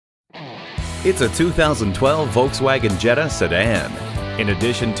It's a 2012 Volkswagen Jetta sedan. In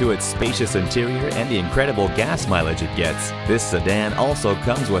addition to its spacious interior and the incredible gas mileage it gets, this sedan also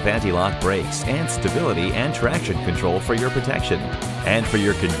comes with anti-lock brakes and stability and traction control for your protection. And for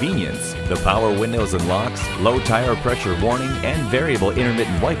your convenience, the power windows and locks, low tire pressure warning, and variable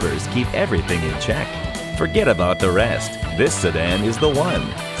intermittent wipers keep everything in check. Forget about the rest. This sedan is the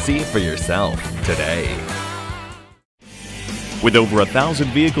one. See it for yourself today. With over 1,000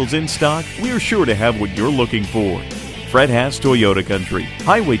 vehicles in stock, we're sure to have what you're looking for. Fred Haas Toyota Country,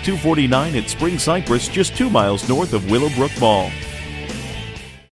 Highway 249 at Spring-Cypress, just 2 miles north of Willowbrook Mall.